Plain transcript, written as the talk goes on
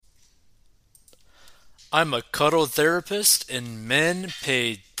I'm a cuddle therapist, and men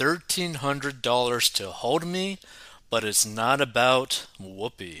pay $1,300 to hold me, but it's not about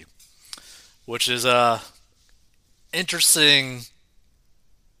whoopee, which is a interesting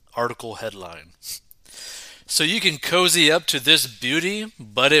article headline. So you can cozy up to this beauty,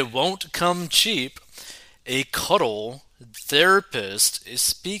 but it won't come cheap. A cuddle therapist is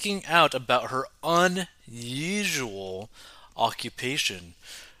speaking out about her unusual occupation,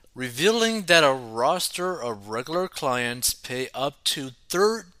 revealing that a roster of regular clients pay up to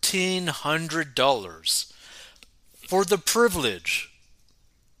 $1,300 for the privilege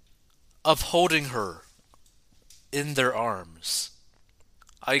of holding her in their arms.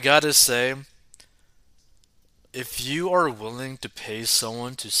 I gotta say, if you are willing to pay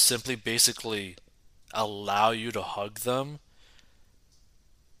someone to simply basically allow you to hug them,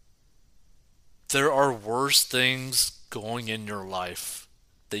 there are worse things going in your life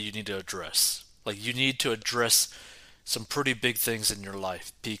that you need to address. Like, you need to address some pretty big things in your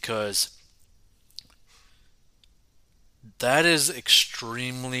life because that is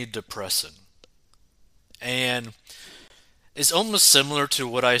extremely depressing. And it's almost similar to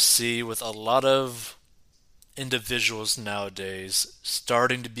what I see with a lot of individuals nowadays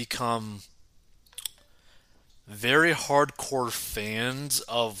starting to become very hardcore fans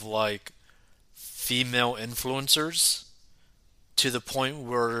of like female influencers to the point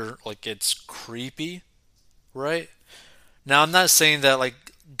where like it's creepy, right? Now I'm not saying that like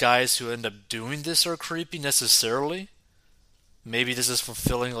guys who end up doing this are creepy necessarily. Maybe this is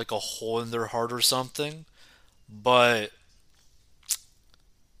fulfilling like a hole in their heart or something, but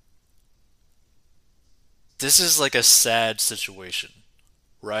this is like a sad situation,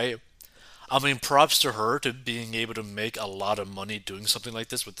 right? I mean, props to her to being able to make a lot of money doing something like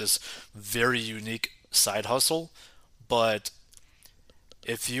this with this very unique side hustle. But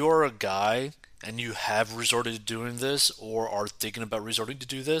if you are a guy and you have resorted to doing this or are thinking about resorting to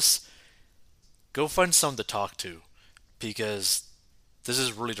do this, go find someone to talk to because this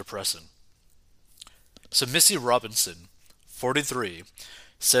is really depressing. So, Missy Robinson, 43,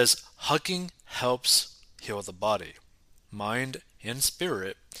 says hugging helps heal the body, mind, and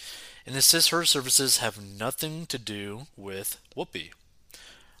spirit, and it says her services have nothing to do with whoopee.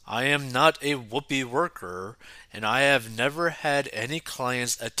 I am not a whoopee worker, and I have never had any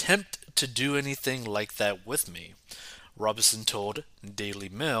clients attempt to do anything like that with me. Robinson told Daily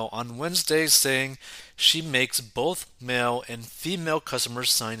Mail on Wednesday, saying she makes both male and female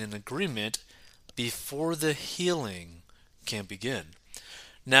customers sign an agreement before the healing can begin.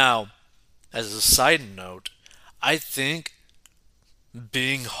 Now, as a side note, I think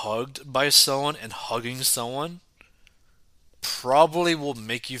being hugged by someone and hugging someone probably will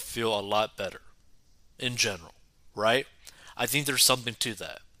make you feel a lot better in general, right? I think there's something to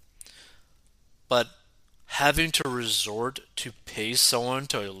that. But having to resort to pay someone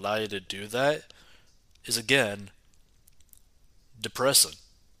to allow you to do that is again depressing.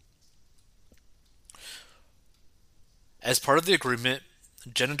 As part of the agreement,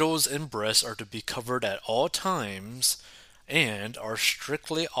 genitals and breasts are to be covered at all times and are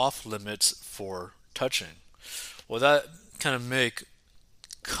strictly off limits for touching. Well, that kind of make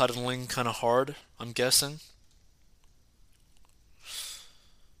cuddling kind of hard, I'm guessing.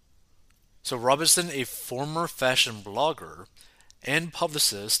 So Robinson, a former fashion blogger and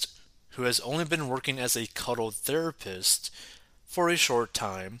publicist who has only been working as a cuddle therapist for a short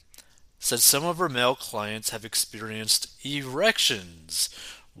time, said some of her male clients have experienced erections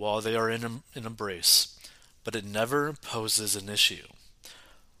while they are in an embrace, but it never poses an issue.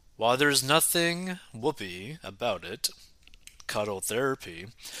 While there's nothing whoopee about it, cuddle therapy,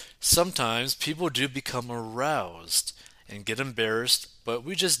 sometimes people do become aroused and get embarrassed, but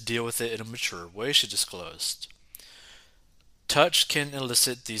we just deal with it in a mature way, she disclosed. Touch can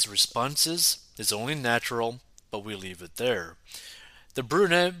elicit these responses, it's only natural, but we leave it there. The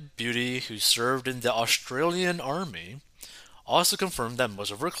brunette beauty who served in the Australian Army also confirmed that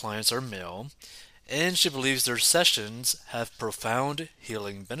most of her clients are male, and she believes their sessions have profound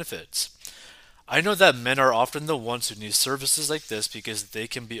healing benefits. I know that men are often the ones who need services like this because they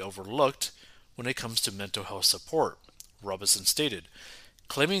can be overlooked when it comes to mental health support, Robinson stated,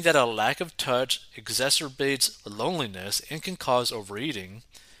 claiming that a lack of touch exacerbates loneliness and can cause overeating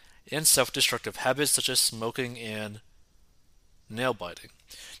and self destructive habits such as smoking and nail biting.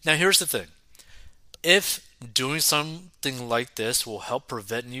 Now, here's the thing, if doing something like this will help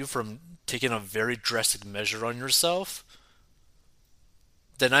prevent you from taking a very drastic measure on yourself,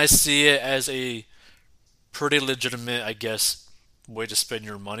 then I see it as a pretty legitimate, I guess, way to spend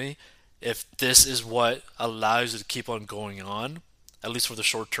your money. If this is what allows you to keep on going on, at least for the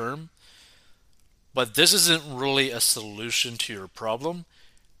short term, But this isn't really a solution to your problem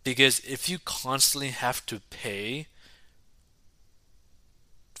because if you constantly have to pay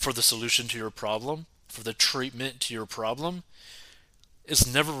for the solution to your problem, for the treatment to your problem,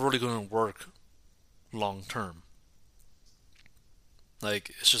 it's never really going to work long term.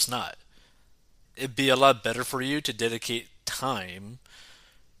 Like, it's just not. It'd be a lot better for you to dedicate time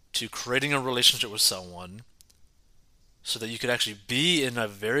to creating a relationship with someone so that you could actually be in a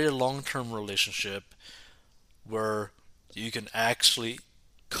very long term relationship where you can actually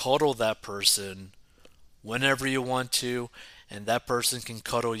cuddle that person whenever you want to, and that person can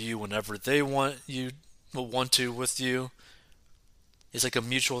cuddle you whenever they want to with you. It's like a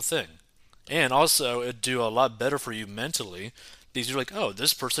mutual thing. And also, it'd do a lot better for you mentally because you're like, oh,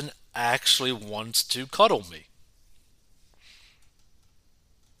 this person actually wants to cuddle me.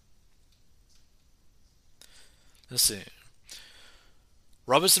 Let's see.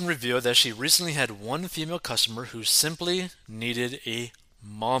 Robinson revealed that she recently had one female customer who simply needed a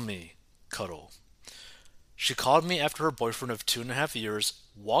mommy cuddle. She called me after her boyfriend of 2.5 years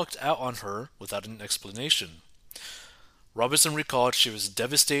walked out on her without an explanation. Robinson recalled she was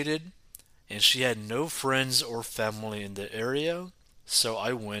devastated and she had no friends or family in the area, so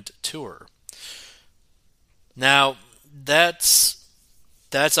I went to her. Now, that's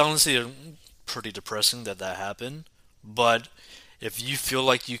honestly pretty depressing that that happened, but if you feel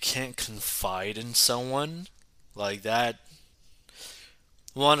like you can't confide in someone like that,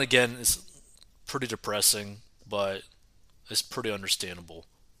 one again is pretty depressing, but it's pretty understandable,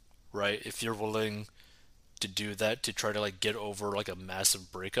 right? If you're willing to do that to try to like get over like a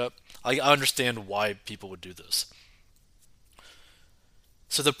massive breakup, I understand why people would do this.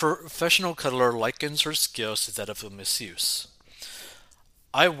 So the professional cuddler likens her skills to that of a masseuse.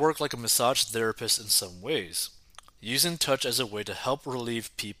 I work like a massage therapist in some ways, using touch as a way to help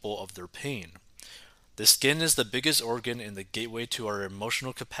relieve people of their pain. The skin is the biggest organ and the gateway to our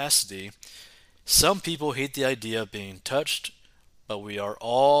emotional capacity. Some people hate the idea of being touched, but we are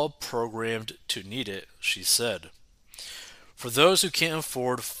all programmed to need it, she said. For those who can't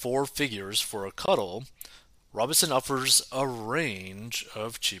afford 4 figures for a cuddle, Robinson offers a range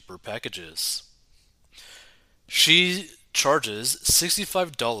of cheaper packages. She charges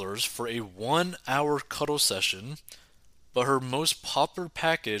 $65 for a 1 hour cuddle session, but her most popular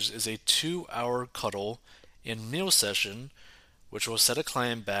package is a 2 hour cuddle and meal session, which will set a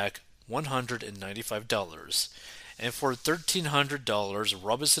client back $195. And for $1,300,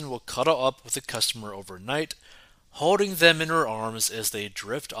 Robinson will cuddle up with the customer overnight, holding them in her arms as they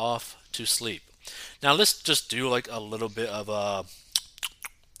drift off to sleep. Now let's just do like a little bit of a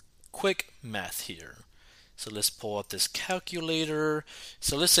quick math here. So let's pull up this calculator.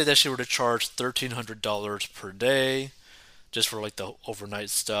 So let's say that she were to charge $1,300 per day just for like the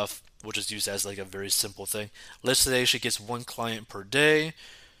overnight stuff, which is used as like a very simple thing. Let's say she gets one client per day,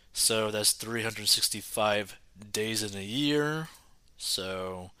 so that's 365 days in a year.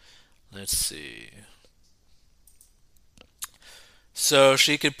 So let's see. So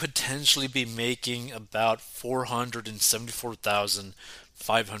she could potentially be making about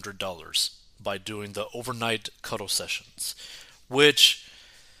 $474,500 by doing the overnight cuddle sessions, which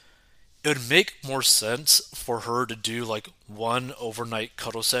it would make more sense for her to do like one overnight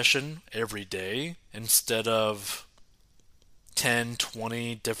cuddle session every day instead of 10,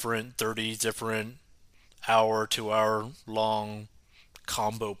 20 different, 30 different hour, 2 hour long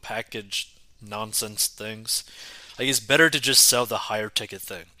combo package nonsense things. Like it's better to just sell the higher ticket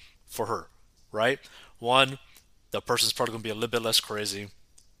thing for her, right? One, the person's probably going to be a little bit less crazy.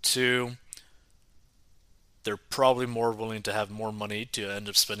 Two, they're probably more willing to have more money to end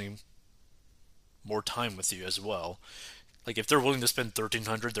up spending more time with you as well. Like if they're willing to spend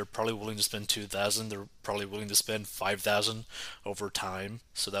 1,300, they're probably willing to spend 2,000. They're probably willing to spend 5,000 over time.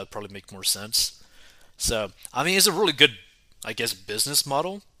 So that would probably make more sense. So I mean, it's a really good, I guess, business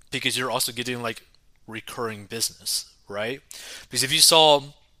model because you're also getting like recurring business, right? Because if you saw,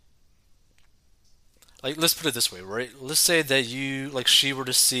 like, let's put it this way, right? Let's say that you, like, she were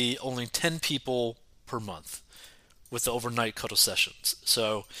to see only 10 people per month with the overnight cuddle sessions.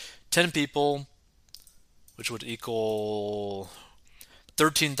 So 10 people, which would equal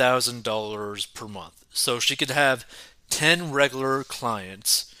 $13,000 per month. So she could have 10 regular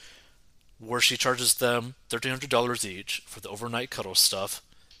clients where she charges them $1,300 each for the overnight cuddle stuff.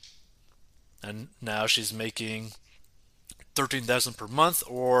 And now she's making 13,000 per month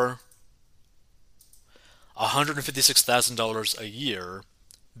or $156,000 a year,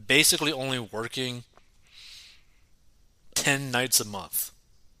 basically only working 10 nights a month.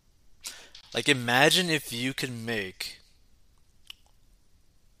 Like, imagine if you can make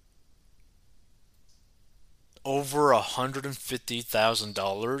over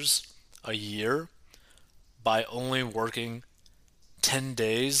 $150,000 a year by only working 10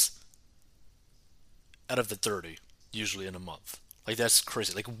 days out of the 30, usually in a month. Like, that's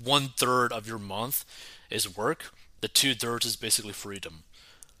crazy. Like, 1/3 of your month is work, the 2/3 is basically freedom.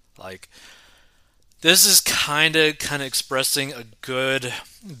 Like, this is kind of expressing a good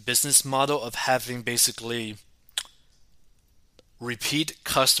business model of having basically repeat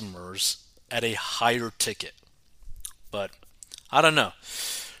customers at a higher ticket. But I don't know.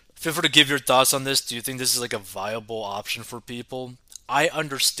 Feel free to give your thoughts on this. Do you think this is like a viable option for people? I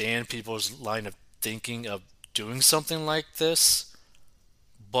understand people's line of thinking of doing something like this,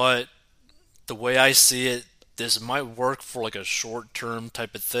 but the way I see it, this might work for like a short term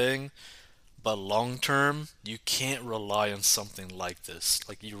type of thing, but long term, you can't rely on something like this.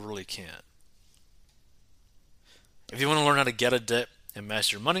 Like, you really can't. If you want to learn how to get a debt and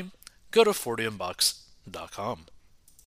master your money, go to 40inbox.com.